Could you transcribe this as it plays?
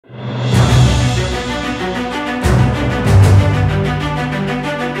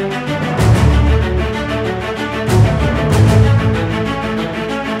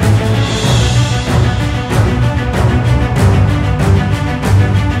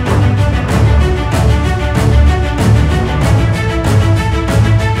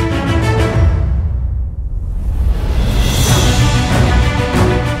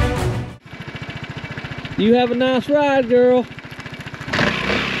You have a nice ride, girl.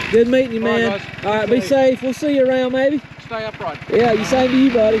 Good meeting you, man. All right, be safe. We'll see you around, maybe. Stay upright. Yeah, you same to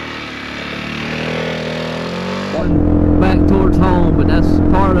you, buddy. Back towards home, but that's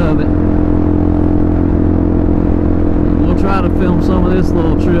part of it. We'll try to film some of this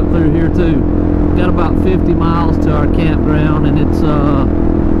little trip through here too. Got about 50 miles to our campground, and it's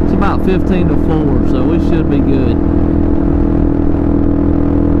about 15 to 4, so we should be good.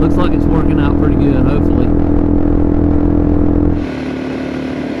 Looks like it's working out pretty good, hopefully.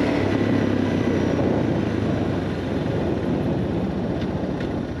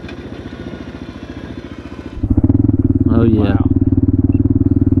 Oh yeah. Wow.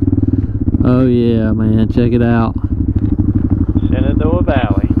 Oh yeah, man, check it out. Shenandoah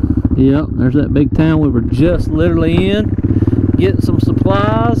Valley. Yep, there's that big town we were just literally in, getting some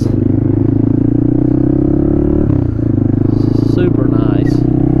supplies. Super nice.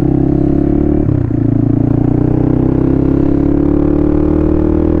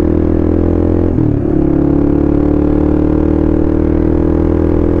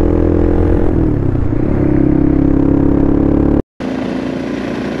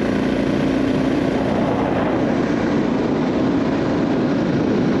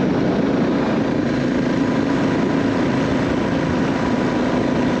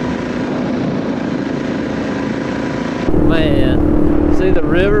 Man, see the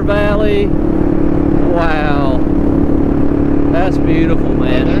river valley? Wow, that's beautiful,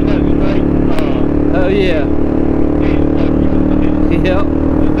 man. Oh yeah. Yep.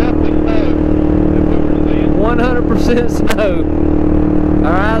 100% snow.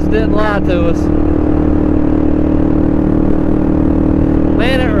 Our eyes didn't lie to us.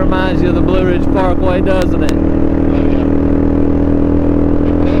 Man, it reminds you of the Blue Ridge Parkway, doesn't it?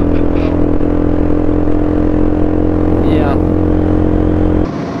 Yeah.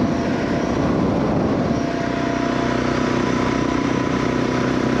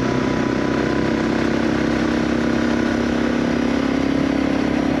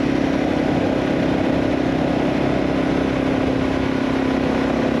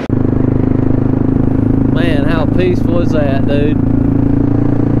 Man, how peaceful is that, dude?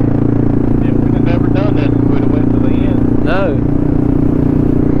 Yeah, we'd have never done this if we'd have went to the end. No.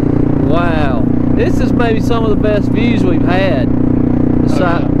 Wow. This is maybe some of the best views we've had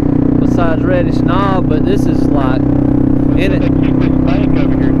besides Reddish Knob, but this is like in it. Keep this bank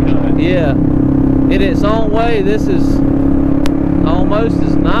over here cut. Yeah. In its own way, this is almost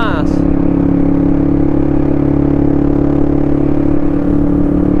as nice.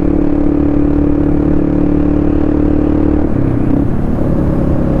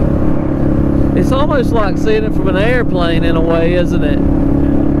 It's almost like seeing it from an airplane in a way, isn't it?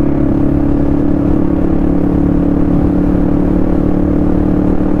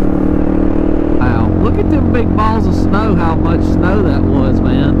 Look at them big balls of snow, how much snow that was,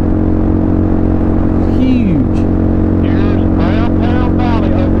 man. Huge. Here's Brown Town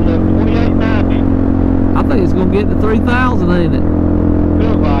Valley overlook 2890. I think it's going to get to 3,000, ain't it?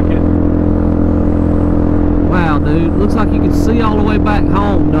 Feels like it. Wow, dude. Looks like you can see all the way back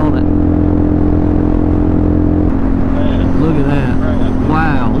home, don't it? Man, look at that.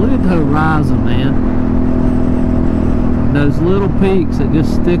 Wow. Look at the horizon, man. And those little peaks that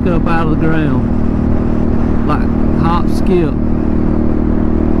just stick up out of the ground. Like hop, skip.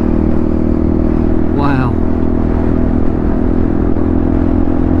 Wow.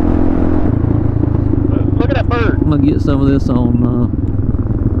 Look at that bird. I'm gonna get some of this on.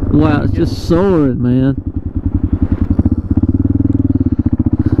 Wow, it's just soaring, man.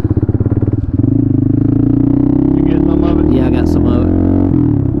 You get some of it? Yeah, I got some of it.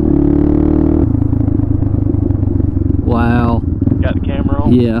 Wow. Got the camera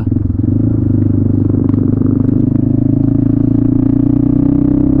on? Yeah.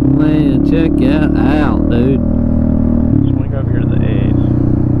 Man, check that out, dude. Swing over here to the edge.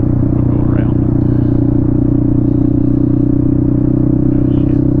 We'll go around.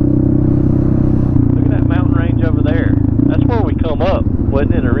 Look at that mountain range over there. That's where we come up,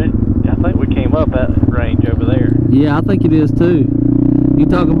 wasn't it? I think we came up that range over there. Yeah, I think it is too. You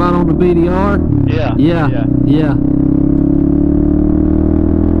talking about on the BDR? Yeah. Yeah. Yeah.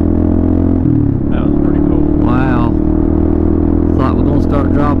 That was pretty cool. Wow. Thought we're gonna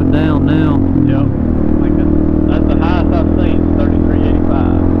start dropping down now. Yep. Like that's the highest I've seen,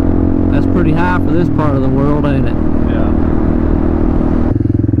 3385. That's pretty high for this part of the world, ain't it? Yeah.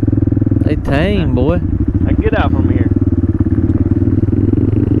 They tame, boy. I can get out from here.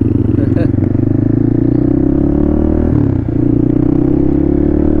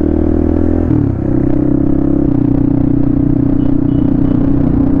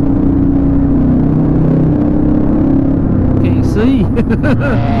 Yogi's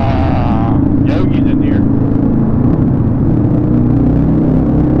in here.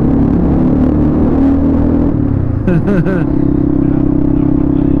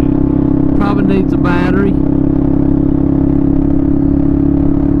 Probably needs a battery.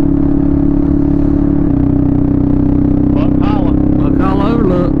 Buck Hollow. Buck Hollow,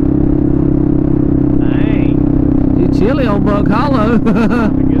 look. Dang. It's chilly on Buck Hollow. To get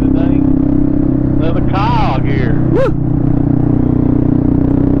a dang. Another cog here. Woo!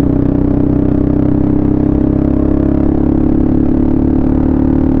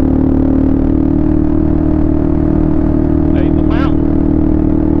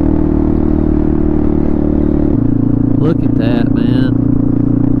 Look at that, man.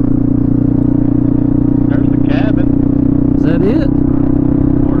 There's the cabin. Is that it?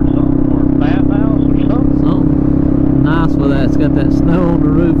 Or something. Or a bathhouse or something. Something nice with that. It's got that snow on the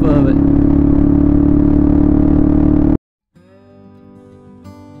roof of it.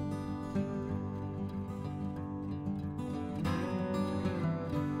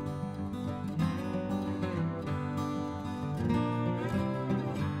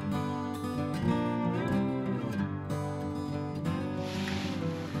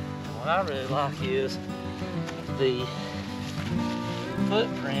 What I really like is the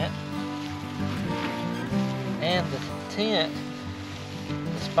footprint and the tent.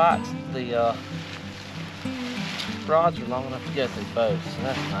 The spots, the rods are long enough to go through both, so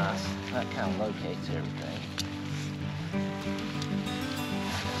that's nice. That kind of locates everything.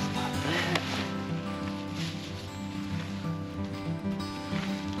 Just like that.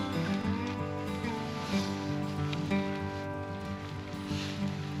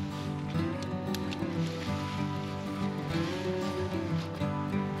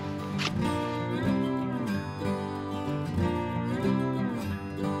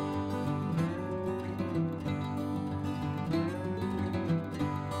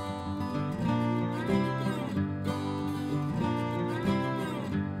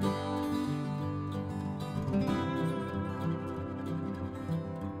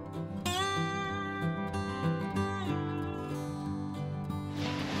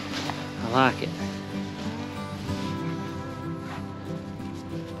 I like it.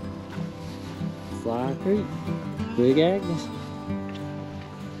 Flyer Creek, Big Agnes.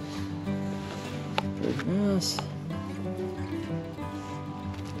 Pretty nice.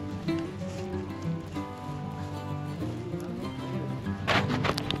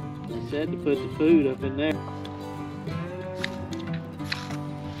 They said to put the food up in there.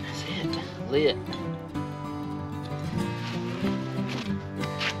 That's it. Lit.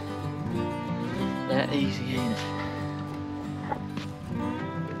 That easy, ain't it?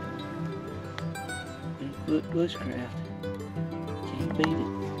 Bigfoot bushcraft. Can't beat it.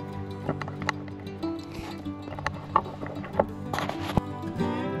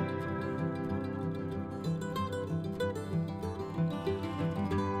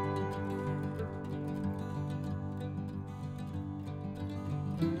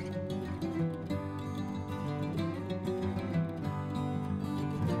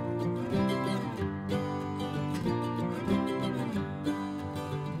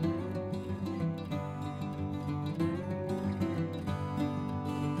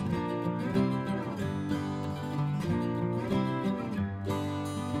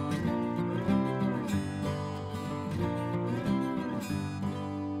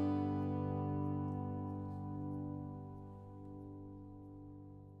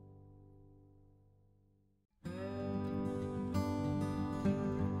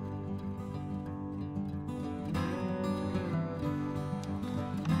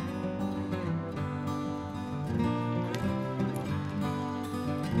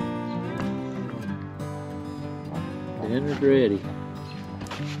 Dinner's ready.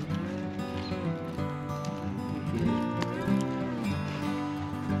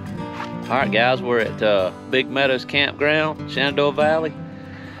 Alright guys, we're at Big Meadows Campground, Shenandoah Valley.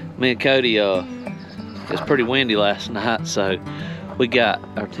 Me and Cody, it's pretty windy last night, so we got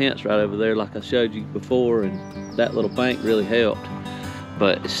our tents right over there like I showed you before, and that little bank really helped.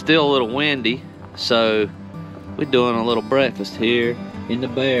 But it's still a little windy, so we're doing a little breakfast here in the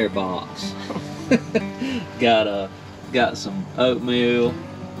bear box. Got some oatmeal,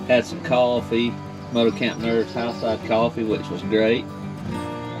 had some coffee, Moto Camp Nerds house-side coffee, which was great.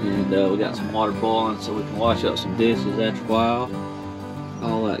 And we got some water boiling so we can wash up some dishes after a while.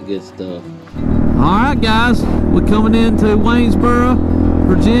 All that good stuff. Alright guys, we're coming into Waynesboro,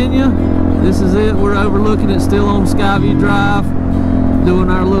 Virginia. This is it. We're overlooking it, still on Skyline Drive, doing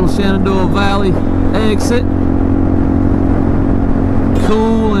our little Shenandoah Valley exit.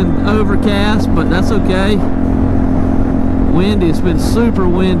 Cool and overcast, but that's okay. Windy. It's been super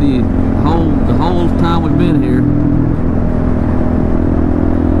windy the whole time we've been here.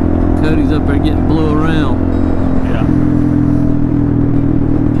 Cody's up there getting blew around. Yeah.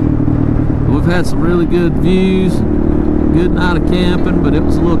 We've had some really good views. Good night of camping, but it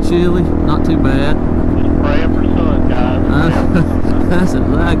was a little chilly. Not too bad. Just praying for sun, guys. That's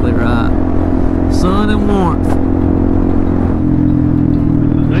exactly right. Sun and warmth.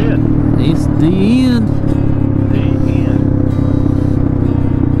 This is it. It's the end. The end.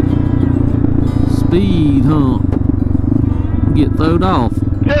 Speed hump. Get throwed off.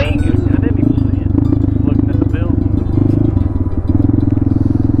 Dang, I didn't even see it. Looking at the bill.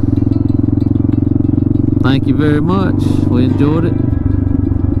 Thank you very much. We enjoyed it.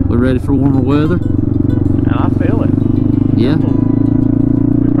 We're ready for warmer weather. And I feel it. Yeah.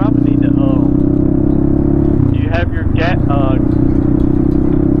 We probably need to, do you have your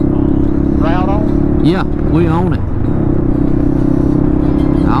route on? Yeah, we own it.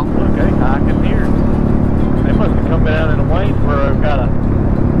 Oh. Okay, I can hear it. They must have come down in the Waynesboro, got a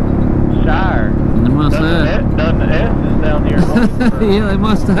shire. They must have. Done the S's down here in Waynesboro. Yeah, they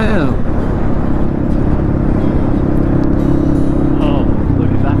must have. Oh,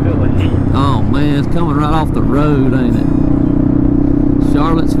 look at that, I feel the heat. Oh man, it's coming right off the road, ain't it?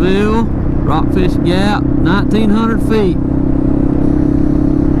 Charlottesville, Rockfish Gap, 1,900 feet. I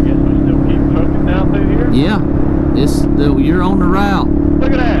guess we still keep trucking down through here? Yeah, you're on the route.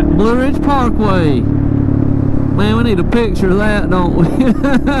 Look at that. Blue Ridge Parkway. Man, we need a picture of that, don't we?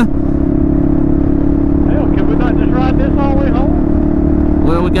 Hell, can we not just ride this all the way home?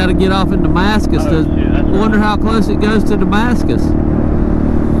 Well, we got to get off in Damascus. Oh, shit, that's wonder right. how close it goes to Damascus. I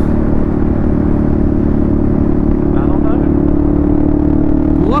don't know.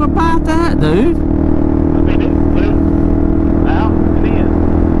 What about that, dude? I mean, it's blue out and in.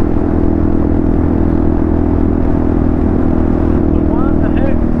 But why the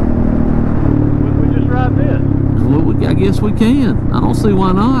heck would we just ride this? Well, I guess we can. I don't see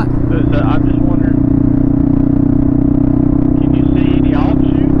why not. I'm just wondering, can you see any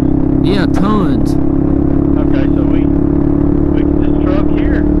offshoots? Yeah, tons. Okay, so we can just truck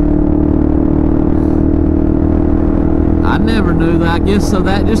here. I never knew that. I guess so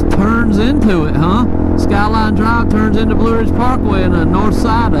that just turns into it, huh? Skyline Drive turns into Blue Ridge Parkway on the north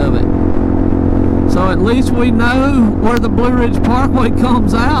side of it. So at least we know where the Blue Ridge Parkway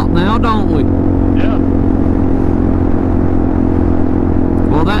comes out now, don't we? Yeah.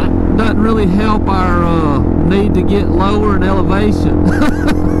 Well, that doesn't really help our need to get lower in elevation. Now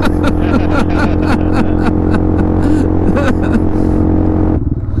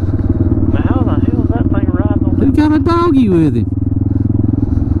how the hell is that thing riding on Who that? got a doggy with him?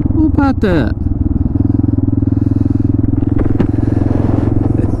 What about that?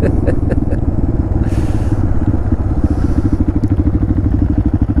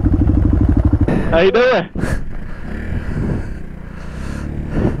 How you doing?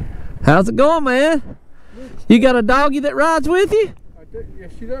 How's it going, man? You got a doggy that rides with you? I do.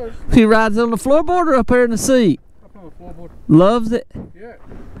 Yes, she does. He rides on the floorboard or up here in the seat? Up on the floorboard. Loves it. Yeah.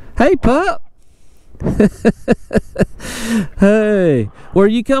 Hey, pup. Hey, where are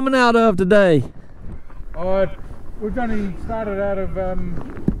you coming out of today? We've only started out of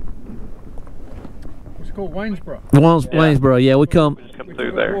what's it called, Waynesboro. Waynesboro, yeah, we come. We just come We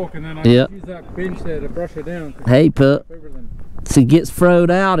through took a there. walk and then I Yeah. use that bench there to brush her down. Hey, pup. Everything. So he gets throwed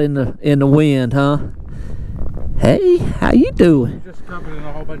out in the wind, huh? Hey, how you doing? Just covered in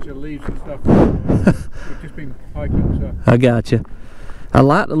a whole bunch of leaves and stuff. We've just been hiking, so I got you. I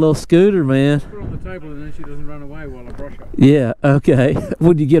like the little scooter, man. put her on the table and then she doesn't run away while I brush her. Yeah, okay.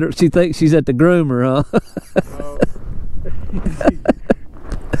 Would you get her? She thinks she's at the groomer, huh?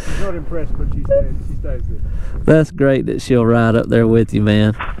 She's not impressed, but she stays there. That's great that she'll ride up there with you,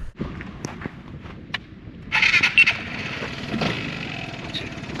 man.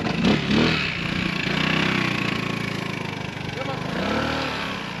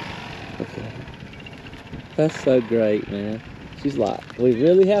 That's so great, man. She's like, we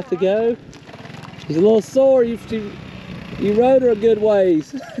really have to go? She's a little sore. You rode her a good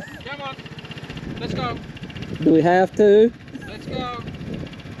ways. Come on, let's go. Do we have to? Let's go.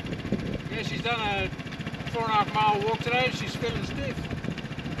 Yeah, she's done a 4.5 mile walk today. She's feeling stiff.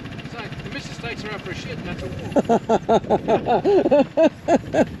 So the missus takes her out for a shit and that's a walk.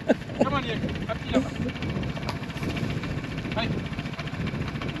 Come on, you. Up you go. Hey.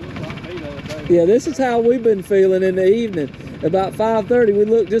 Yeah, this is how we've been feeling in the evening. About 5:30, we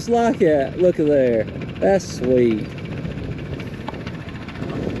look just like that. Look at there. That's sweet.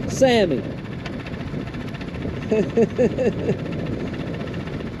 Sammi.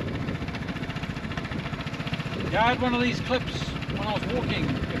 Yeah, I had one of these clips when I was walking.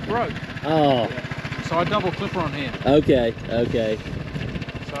 It broke. Oh. Yeah. So I double clip her on here. Okay, okay.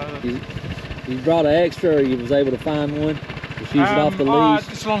 So you brought an extra, or you was able to find one? Just use it off the leash?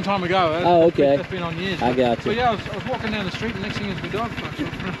 It's a long time ago. Oh, okay. That's been on years. I got you. But yeah, I was walking down the street, and next thing is my dog fucked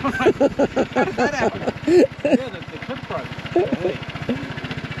up. How did that happen? Yeah, the clip broke. Hey.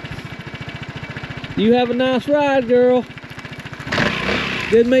 You have a nice ride, girl.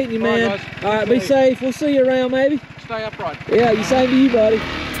 Good meeting you, man. Guys. All right, be safe. We'll see you around, maybe. Stay upright. Yeah, you same to you, buddy.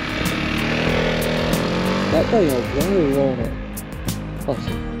 That thing will really won't it?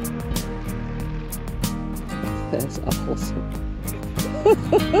 Awesome. That's awesome.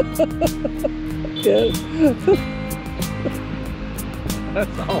 Good.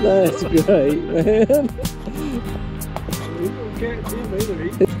 That's awesome. That's great, man. You can't see him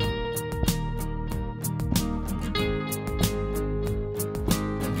either.